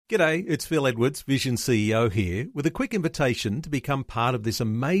G'day, it's Phil Edwards, Vision CEO here, with a quick invitation to become part of this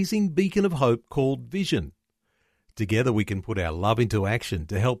amazing beacon of hope called Vision. Together we can put our love into action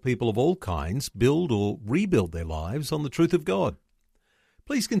to help people of all kinds build or rebuild their lives on the truth of God.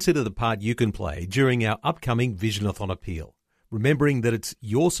 Please consider the part you can play during our upcoming Visionathon appeal, remembering that it's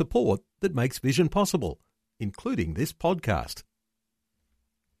your support that makes Vision possible, including this podcast.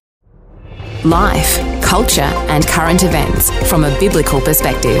 Life, culture and current events from a biblical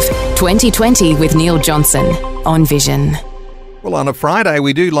perspective. 2020 with Neil Johnson on Vision. Well, on a Friday,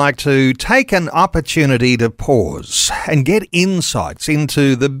 we do like to take an opportunity to pause and get insights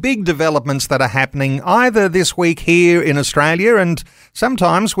into the big developments that are happening either this week here in Australia, and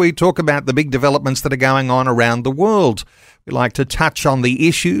sometimes we talk about the big developments that are going on around the world. We like to touch on the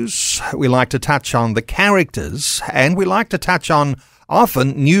issues, we like to touch on the characters, and we like to touch on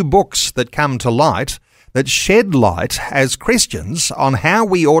often new books that come to light that shed light as Christians on how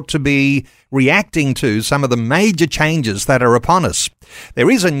we ought to be reacting to some of the major changes that are upon us. There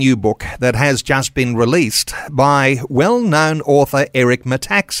is a new book that has just been released by well-known author Eric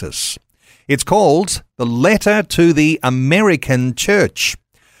Metaxas. It's called The Letter to the American Church.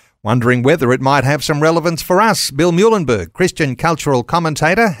 Wondering whether it might have some relevance for us, Bill Muehlenberg, Christian cultural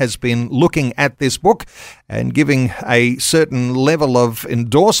commentator, has been looking at this book and giving a certain level of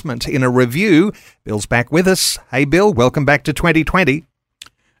endorsement in a review. Bill's back with us. Hey, Bill, welcome back to 2020.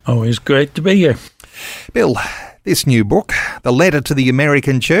 Always great to be here. Bill, this new book, The Letter to the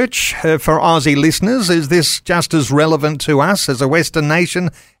American Church, for Aussie listeners, is this just as relevant to us as a Western nation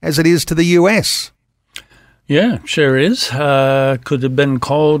as it is to the US? Yeah, sure is. Could have been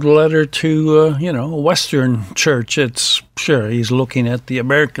called a letter to, a Western church. It's sure he's looking at the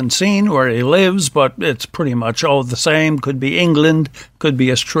American scene where he lives, but it's pretty much all the same. Could be England, could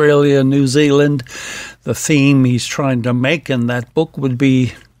be Australia, New Zealand. The theme he's trying to make in that book would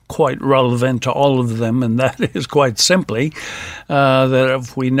be quite relevant to all of them, and that is quite simply that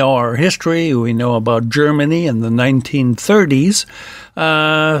if we know our history, we know about Germany in the 1930s,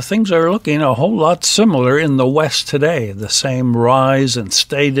 things are looking a whole lot similar in the West today. The same rise in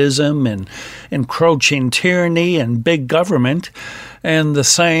statism and encroaching tyranny and big government, and the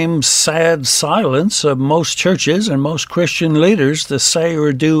same sad silence of most churches and most Christian leaders to say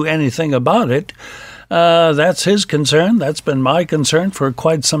or do anything about it. That's his concern. That's been my concern for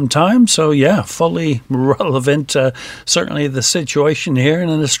quite some time. So, yeah, fully relevant, certainly the situation here in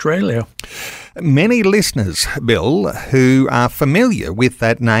Australia. Many listeners, Bill, who are familiar with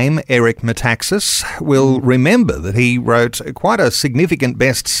that name, Eric Metaxas, will remember that he wrote quite a significant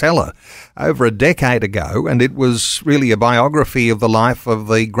bestseller over a decade ago, and it was really a biography of the life of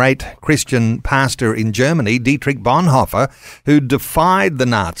the great Christian pastor in Germany, Dietrich Bonhoeffer, who defied the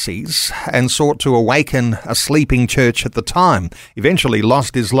Nazis and sought to awaken a sleeping church at the time, eventually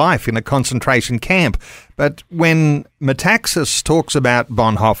lost his life in a concentration camp. But when Metaxas talks about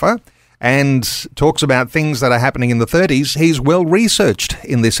Bonhoeffer and talks about things that are happening in the 30s, he's well researched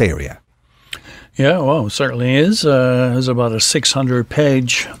in this area. Yeah, well, it certainly is. It's about a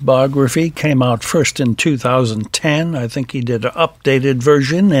 600-page biography. Came out first in 2010. I think he did an updated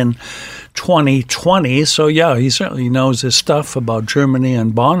version in 2020. So, yeah, he certainly knows his stuff about Germany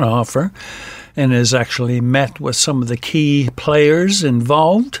and Bonhoeffer and has actually met with some of the key players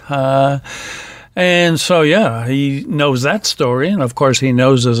involved. And so, yeah, he knows that story. And, of course, he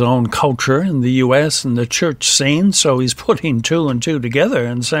knows his own culture in the U.S. and the church scene. So he's putting two and two together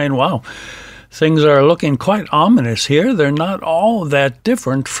and saying, wow, things are looking quite ominous here. They're not all that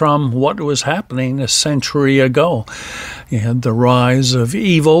different from what was happening a century ago. You had the rise of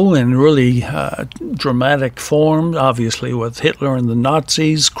evil in really dramatic form, obviously with Hitler and the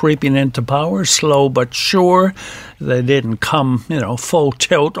Nazis creeping into power, slow but sure. They didn't come, full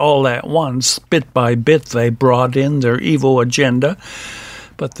tilt all at once. Bit by bit, they brought in their evil agenda.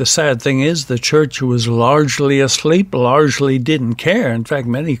 But the sad thing is the church was largely asleep, largely didn't care. In fact,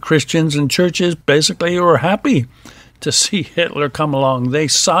 many Christians and churches basically were happy to see Hitler come along. They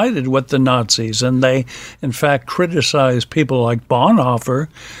sided with the Nazis, and they, in fact, criticized people like Bonhoeffer,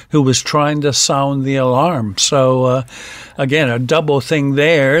 who was trying to sound the alarm. So, again, a double thing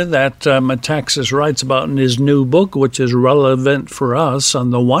there that Metaxas writes about in his new book, which is relevant for us.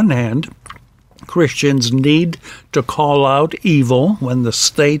 On the one hand, Christians need to call out evil. When the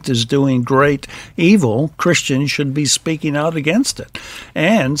state is doing great evil, Christians should be speaking out against it.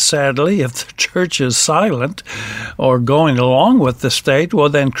 And sadly, if the church is silent or going along with the state, well,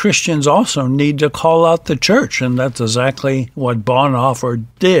 then Christians also need to call out the church. And that's exactly what Bonhoeffer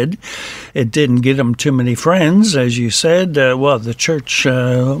did. It didn't get him too many friends, as you said. The church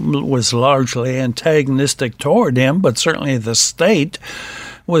was largely antagonistic toward him, but certainly the state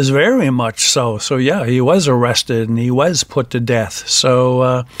was very much so. So, yeah, he was arrested and he was put to death.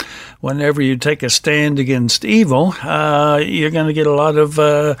 So whenever you take a stand against evil, you're going to get a lot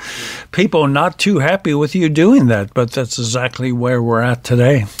of people not too happy with you doing that. But that's exactly where we're at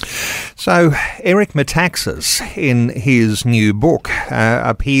today. So Eric Metaxas, in his new book,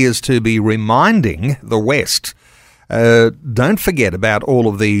 appears to be reminding the West, don't forget about all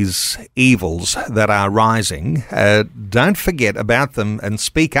of these evils that are rising. Don't forget about them and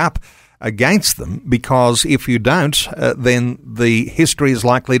speak up against them, because if you don't, then the history is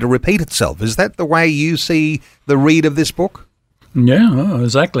likely to repeat itself. Is that the way you see the read of this book? Yeah,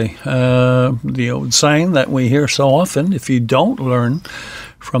 exactly. The old saying that we hear so often, if you don't learn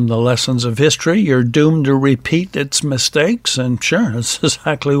from the lessons of history, you're doomed to repeat its mistakes. And sure, that's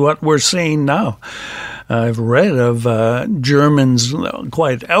exactly what we're seeing now. I've read of Germans,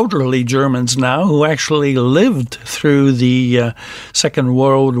 quite elderly Germans now, who actually lived through the Second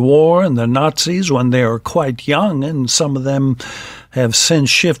World War and the Nazis when they were quite young, and some of them have since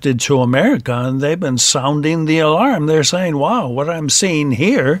shifted to America, and they've been sounding the alarm. They're saying, wow, what I'm seeing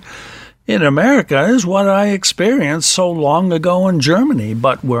here in America is what I experienced so long ago in Germany.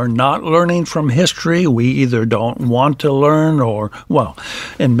 But we're not learning from history. We either don't want to learn or, well,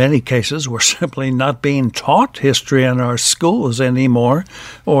 in many cases, we're simply not being taught history in our schools anymore,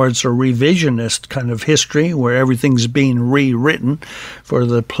 or it's a revisionist kind of history where everything's being rewritten for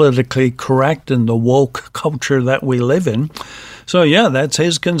the politically correct and the woke culture that we live in. So, yeah, that's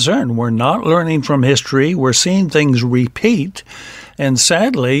his concern. We're not learning from history. We're seeing things repeat. And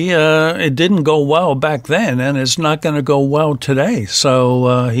sadly, it didn't go well back then, and it's not going to go well today.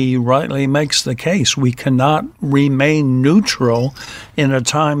 So he rightly makes the case. We cannot remain neutral in a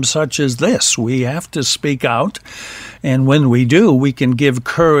time such as this. We have to speak out. And when we do, we can give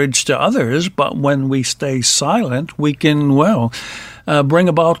courage to others. But when we stay silent, we can, bring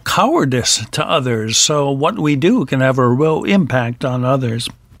about cowardice to others. So what we do can have a real impact on others.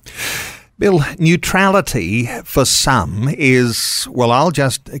 Bill, neutrality for some is, well, I'll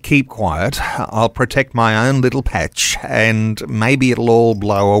just keep quiet, I'll protect my own little patch, and maybe it'll all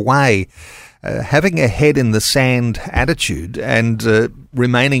blow away. Having a head in the sand attitude and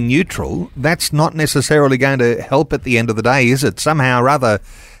remaining neutral, that's not necessarily going to help at the end of the day, is it? Somehow or other,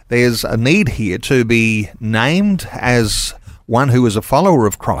 there's a need here to be named as one who is a follower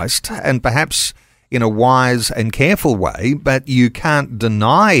of Christ, and perhaps in a wise and careful way, but you can't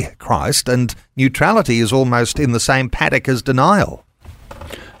deny Christ, and neutrality is almost in the same paddock as denial.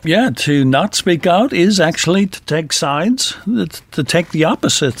 Yeah, to not speak out is actually to take sides, to take the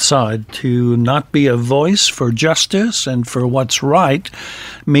opposite side. To not be a voice for justice and for what's right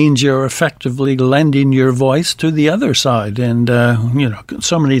means you're effectively lending your voice to the other side. And,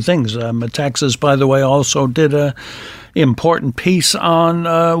 so many things. Metaxas, by the way, also did a important piece on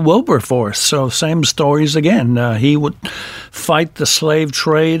Wilberforce. So same stories again. He would fight the slave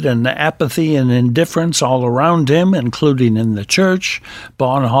trade and the apathy and indifference all around him, including in the church.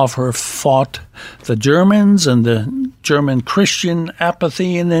 Bonhoeffer fought the Germans and the German Christian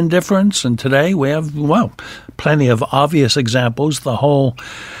apathy and indifference. And today we have, plenty of obvious examples. The whole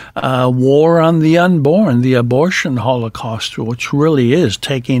war on the unborn, the abortion holocaust, which really is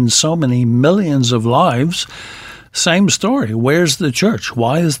taking so many millions of lives. Same story. Where's the church?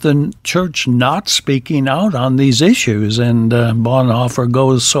 Why is the church not speaking out on these issues? And Bonhoeffer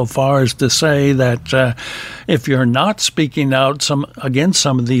goes so far as to say that if you're not speaking out against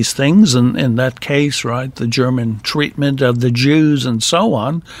some of these things, and in that case, right, the German treatment of the Jews and so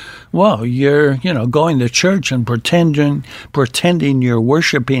on, well, you're going to church and pretending you're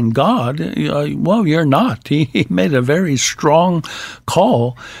worshiping God. You're not. He made a very strong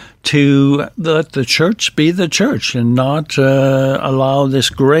call to let the church be the church and not allow this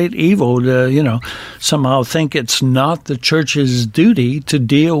great evil to, somehow think it's not the church's duty to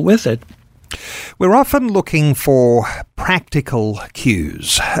deal with it. We're often looking for practical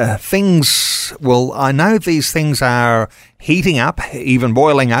cues. I know these things are heating up, even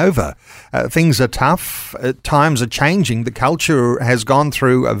boiling over. Things are tough. Times are changing. The culture has gone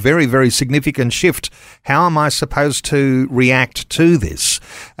through a very, very significant shift. How am I supposed to react to this?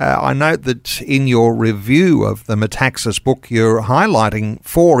 I note that in your review of the Metaxas book, you're highlighting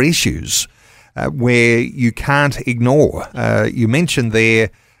 4 issues where you can't ignore. You mentioned there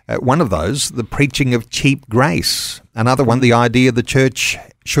one of those, the preaching of cheap grace. Another one, the idea the church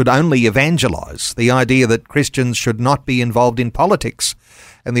should only evangelize. The idea that Christians should not be involved in politics.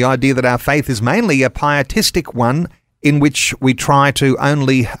 And the idea that our faith is mainly a pietistic one in which we try to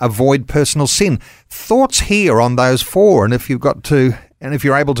only avoid personal sin. Thoughts here on those 4, and if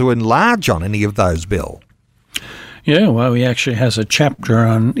you're able to enlarge on any of those, Bill? Yeah, well, he actually has a chapter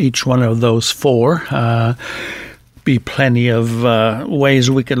on each one of those four. Be plenty of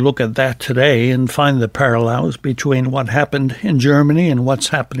ways we could look at that today and find the parallels between what happened in Germany and what's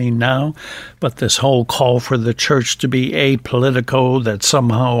happening now. But this whole call for the church to be apolitical, that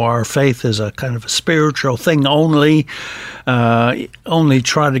somehow our faith is a kind of a spiritual thing only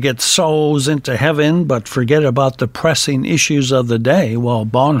try to get souls into heaven, but forget about the pressing issues of the day. Well,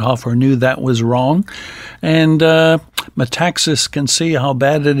 Bonhoeffer knew that was wrong. And Metaxas can see how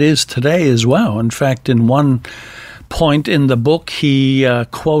bad it is today as well. In fact, in one point in the book, he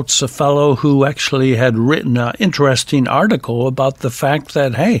quotes a fellow who actually had written an interesting article about the fact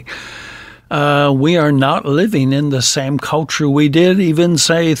that, hey, we are not living in the same culture we did even,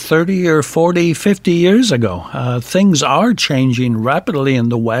 say, 30 or 40, 50 years ago. Things are changing rapidly in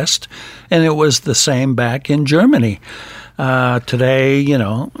the West, and it was the same back in Germany. Today,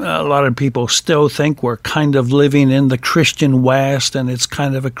 a lot of people still think we're kind of living in the Christian West, and it's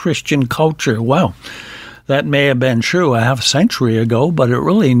kind of a Christian culture. Well, that may have been true a half a century ago, but it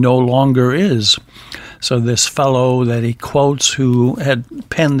really no longer is. So this fellow that he quotes, who had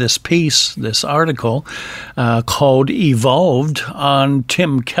penned this piece, this article, called Evolved on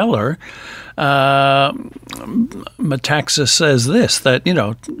Tim Keller, Metaxas says this, that,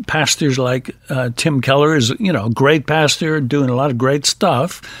 pastors like Tim Keller is, a great pastor doing a lot of great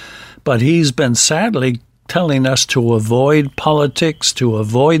stuff, but he's been sadly telling us to avoid politics, to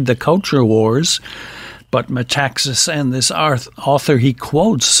avoid the culture wars. But Metaxas and this author he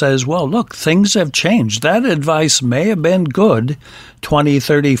quotes says, well, look, things have changed. That advice may have been good 20,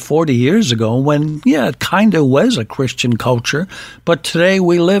 30, 40 years ago when, it kind of was a Christian culture. But today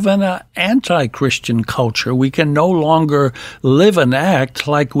we live in an anti-Christian culture. We can no longer live and act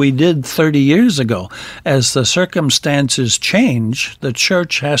like we did 30 years ago. As the circumstances change, the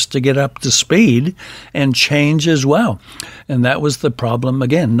church has to get up to speed and change as well. And that was the problem,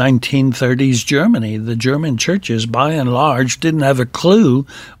 again, 1930s Germany. The German churches, by and large, didn't have a clue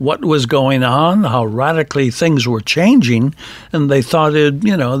what was going on, how radically things were changing, and they thought,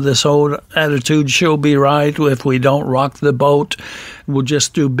 this old attitude, she'll be right if we don't rock the boat. We'll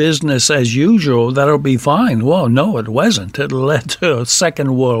just do business as usual. That'll be fine. Well, no, it wasn't. It led to a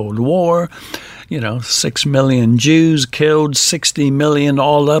Second World War. 6 million Jews killed, 60 million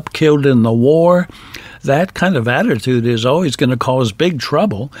all up killed in the war. That kind of attitude is always going to cause big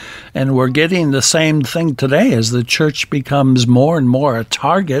trouble, and we're getting the same thing today as the church becomes more and more a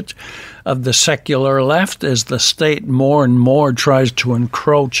target of the secular left, as the state more and more tries to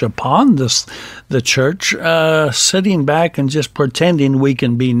encroach upon the church, sitting back and just pretending we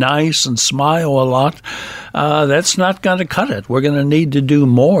can be nice and smile a lot. That's not going to cut it. We're going to need to do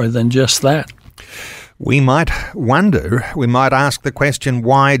more than just that. We might ask the question,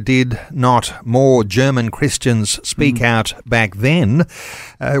 why did not more German Christians speak out back then?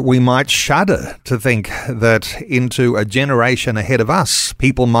 We might shudder to think that into a generation ahead of us,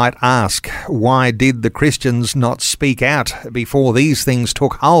 people might ask, why did the Christians not speak out before these things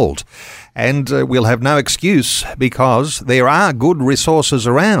took hold? And we'll have no excuse, because there are good resources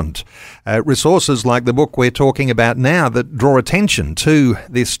around. Resources like the book we're talking about now that draw attention to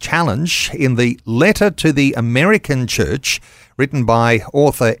this challenge in the Letter to the American Church, written by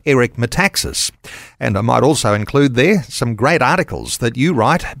author Eric Metaxas. And I might also include there some great articles that you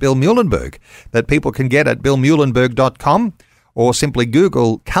write, Bill Muehlenberg, that people can get at billmuehlenberg.com, or simply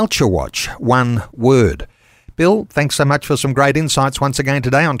Google Culture Watch, one word. Bill, thanks so much for some great insights once again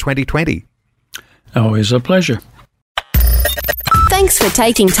today on 2020. Always a pleasure. Thanks for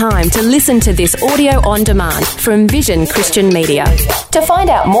taking time to listen to this audio on demand from Vision Christian Media. To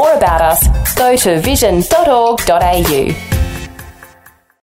find out more about us, go to vision.org.au.